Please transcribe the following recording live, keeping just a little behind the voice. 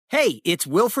Hey, it's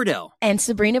Will Friedle. And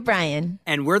Sabrina Bryan.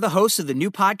 And we're the hosts of the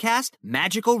new podcast,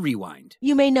 Magical Rewind.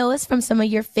 You may know us from some of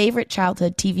your favorite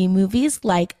childhood TV movies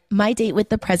like My Date with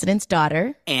the President's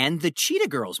Daughter and the Cheetah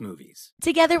Girls movies.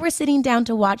 Together, we're sitting down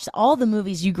to watch all the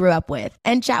movies you grew up with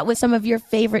and chat with some of your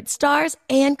favorite stars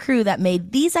and crew that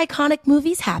made these iconic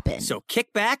movies happen. So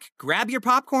kick back, grab your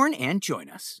popcorn, and join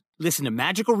us. Listen to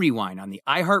Magical Rewind on the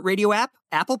iHeartRadio app,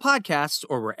 Apple Podcasts,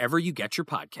 or wherever you get your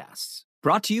podcasts.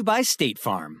 Brought to you by State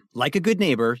Farm. Like a good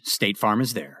neighbor, State Farm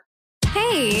is there.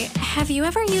 Hey, have you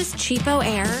ever used Cheapo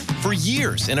Air? For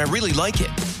years, and I really like it.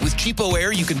 With Cheapo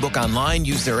Air, you can book online,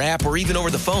 use their app, or even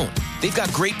over the phone. They've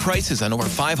got great prices on over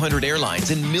 500 airlines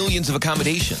and millions of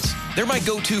accommodations. They're my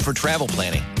go-to for travel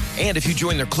planning. And if you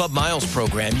join their Club Miles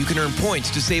program, you can earn points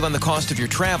to save on the cost of your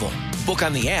travel. Book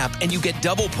on the app, and you get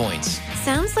double points.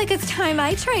 Sounds like it's time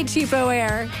I tried Cheapo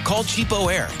Air. Call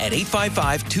Cheapo Air at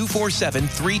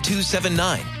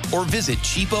 855-247-3279 or visit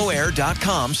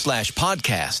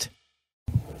cheapoair.com/podcast.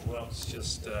 Wells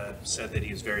just said that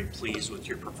he was very pleased with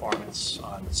your performance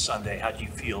on Sunday. How do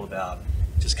you feel about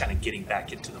just kind of getting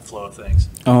back into the flow of things?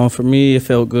 For me, it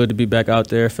felt good to be back out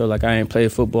there. I felt like I ain't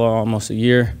played football almost a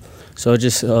year. So it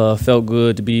just felt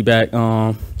good to be back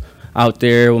out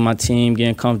there with my team,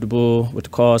 getting comfortable with the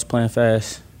calls, playing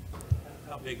fast.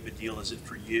 How big of a deal is it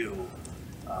for you,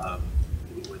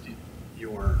 with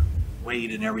your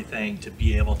weight and everything, to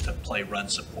be able to play run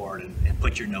support and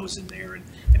put your nose in there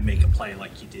and make a play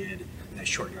like you did in that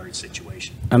short yardage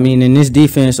situation? I mean, in this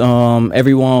defense,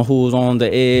 everyone who's on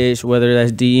the edge, whether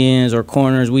that's DNs or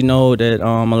corners, we know that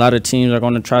a lot of teams are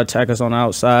going to try to attack us on the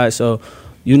outside. So,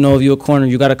 you know, if you're a corner,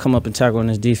 you got to come up and tackle in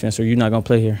this defense or you're not going to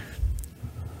play here.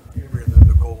 Ambry, in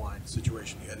the goal line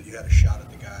situation, you had a shot at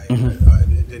the guy and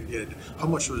it didn't get it. How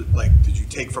much did you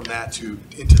take from that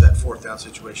into that fourth down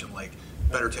situation? Like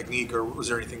better technique, or was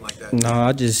there anything like that? No,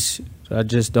 I just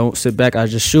don't sit back. I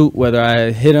just shoot, whether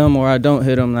I hit him or I don't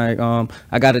hit him. Like I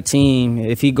got a team.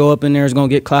 If he go up in there, it's gonna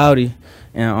get cloudy,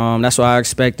 and that's what I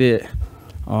expected.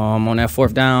 On that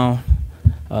fourth down,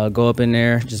 go up in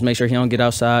there, just make sure he don't get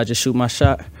outside, just shoot my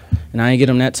shot, and I didn't get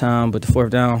him that time. But the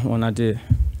fourth down when I did.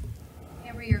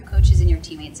 Ambry, your coaches and your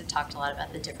teammates have talked a lot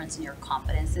about the difference in your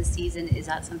confidence this season. Is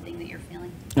that something that you're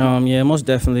feeling? Yeah, most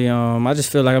definitely. I just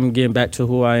feel like I'm getting back to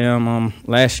who I am.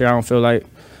 Last year, I don't feel like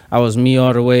I was me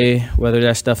all the way, whether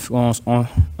that stuff goes on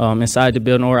inside the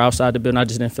building or outside the building. I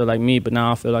just didn't feel like me, but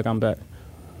now I feel like I'm back.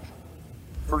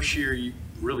 First year, you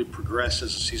really progressed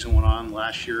as the season went on.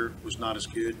 Last year was not as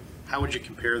good. How would you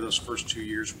compare those first 2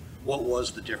 years? What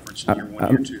was the difference in year one,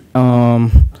 year two?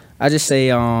 I just say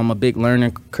a big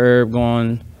learning curve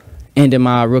ending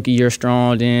my rookie year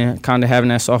strong, then kind of having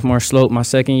that sophomore slope my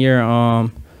second year. I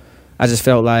just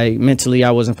felt like mentally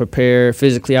I wasn't prepared.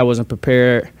 Physically I wasn't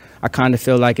prepared. I kind of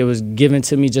feel like it was given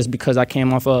to me just because I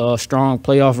came off a strong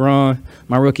playoff run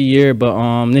my rookie year.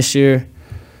 But this year,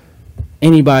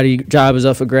 anybody's job is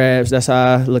up for grabs. That's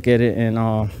how I look at it,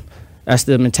 and that's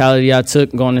the mentality I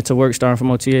took going into work starting from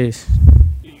OTAs.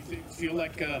 Do you feel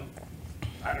like, I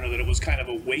don't know, that it was kind of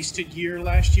a wasted year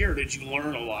last year, or did you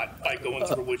learn a lot by going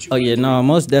through what you went through? No,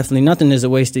 most definitely. Nothing is a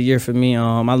wasted year for me.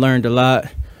 I learned a lot.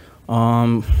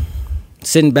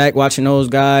 Sitting back, watching those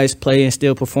guys play and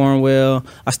still perform well,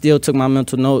 I still took my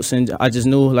mental notes, and I just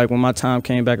knew, like, when my time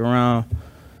came back around,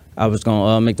 I was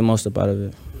going to make the most out of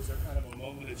it. Was there kind of a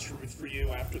moment of truth for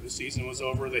you after the season was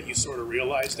over that you sort of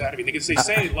realized that? I mean, because they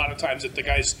say a lot of times that the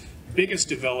guy's biggest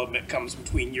development comes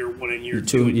between year one and year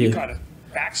two, and you kind of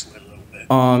backslid a little bit.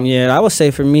 Yeah, I would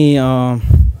say for me,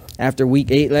 after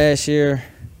week 8 last year,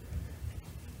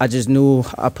 I just knew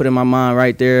I put in my mind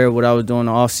right there what I was doing in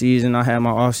the offseason. I had my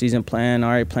offseason plan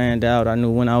already planned out. I knew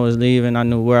when I was leaving. I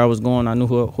knew where I was going. I knew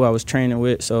who I was training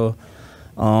with. So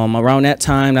around that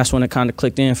time, that's when it kind of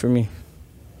clicked in for me.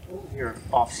 Your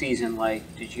offseason,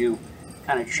 did you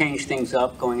kind of change things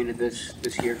up going into this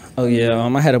year? Oh, yeah.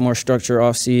 I had a more structured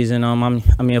offseason.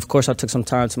 I mean, of course, I took some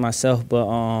time to myself, but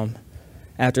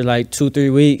after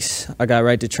 2-3 weeks, I got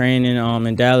right to training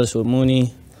in Dallas with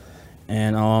Mooney,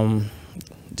 and I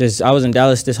was in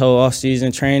Dallas this whole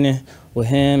offseason training with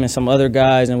him and some other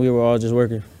guys, and we were all just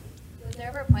working. Was there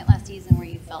ever a point last season where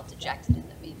you felt dejected and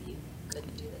that maybe you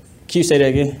couldn't do this? Can you say that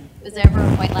again? Was there ever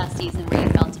a point last season where you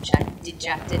felt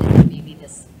dejected and that maybe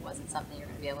this wasn't something you were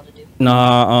going to be able to do?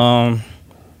 No,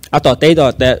 I thought they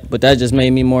thought that, but that just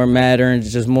made me more madder and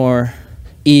just more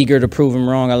eager to prove them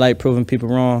wrong. I like proving people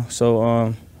wrong.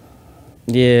 So,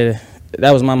 yeah,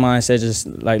 that was my mindset, just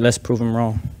let's prove them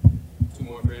wrong. Two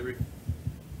more for Ambry.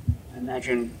 I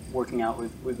imagine working out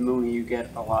with Mooney, you get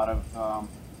a lot of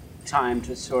time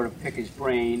to sort of pick his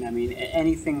brain. I mean,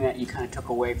 anything that you kind of took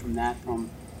away from that from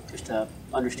Just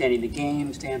understanding the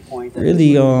game standpoint?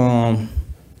 Really,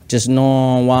 just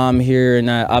knowing why I'm here and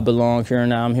that I belong here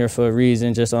and that I'm here for a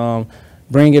reason. Just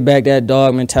bringing back that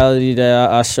dog mentality that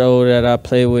I show, that I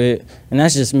play with. And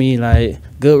that's just me, like,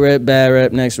 good rep, bad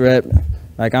rep, next rep.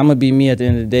 Like, I'm going to be me at the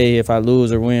end of the day if I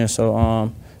lose or win.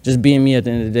 So just being me at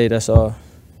the end of the day, that's all.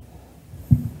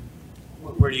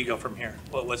 Where do you go from here?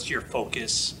 What's your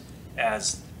focus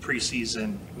as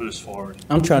preseason moves forward?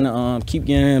 I'm trying to keep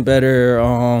getting better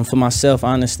for myself,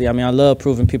 honestly. I mean, I love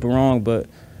proving people wrong, but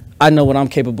I know what I'm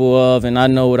capable of, and I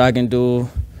know what I can do.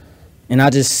 And I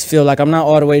just feel like I'm not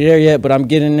all the way there yet, but I'm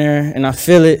getting there, and I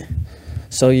feel it.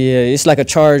 So, yeah, it's like a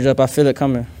charge up. I feel it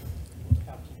coming.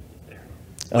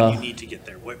 What do you need to get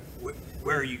there?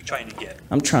 Where are you trying to get?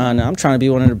 I'm trying to be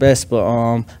one of the best, but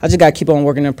I just got to keep on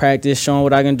working in practice, showing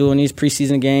what I can do in these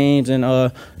preseason games, and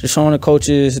just showing the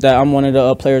coaches that I'm one of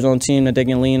the players on the team that they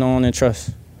can lean on and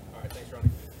trust. All right, thanks, Ronnie.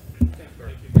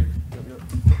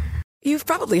 You've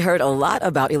probably heard a lot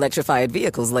about electrified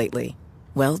vehicles lately.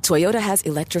 Well, Toyota has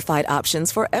electrified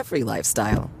options for every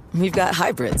lifestyle. We've got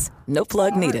hybrids, no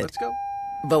plug needed. Let's go.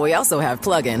 But we also have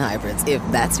plug-in hybrids, if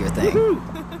that's your thing.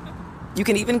 Woo-hoo! You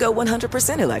can even go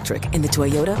 100% electric in the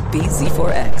Toyota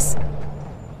BZ4X.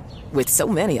 With so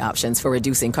many options for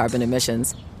reducing carbon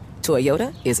emissions,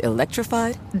 Toyota is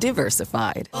electrified,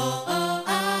 diversified.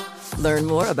 Learn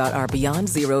more about our Beyond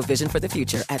Zero vision for the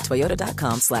future at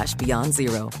toyota.com/Beyond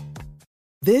Zero.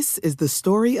 This is the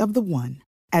story of the one.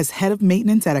 As head of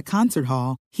maintenance at a concert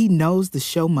hall, he knows the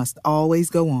show must always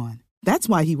go on. That's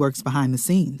why he works behind the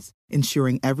scenes,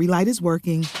 ensuring every light is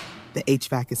working, the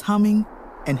HVAC is humming,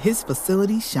 and his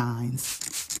facility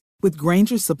shines. With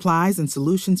Grainger's supplies and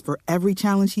solutions for every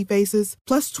challenge he faces,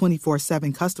 plus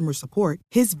 24/7 customer support,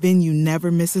 his venue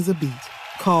never misses a beat.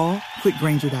 Call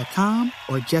quickgrainger.com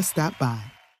or just stop by.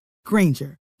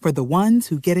 Grainger, for the ones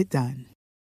who get it done.